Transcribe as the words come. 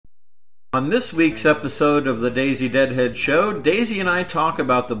On this week's episode of the Daisy DeadHead Show, Daisy and I talk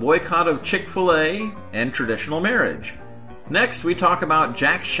about the boycott of Chick-fil-A and traditional marriage. Next, we talk about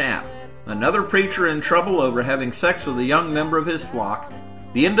Jack Schaap, another preacher in trouble over having sex with a young member of his flock,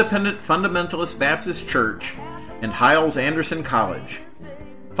 the Independent Fundamentalist Baptist Church, and Hyles-Anderson College.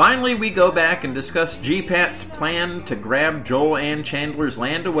 Finally, we go back and discuss GPAT's plan to grab Joel Ann Chandler's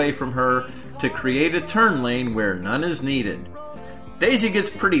land away from her to create a turn lane where none is needed. Daisy gets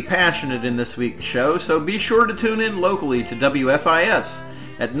pretty passionate in this week's show, so be sure to tune in locally to WFIS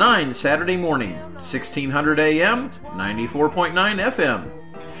at 9 Saturday morning, 1600 AM, 94.9 FM.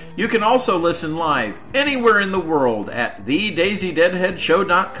 You can also listen live anywhere in the world at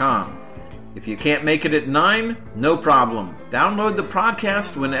thedaisydeadheadshow.com. If you can't make it at 9, no problem. Download the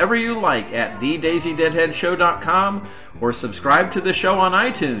podcast whenever you like at thedaisydeadheadshow.com or subscribe to the show on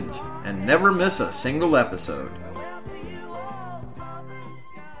iTunes and never miss a single episode.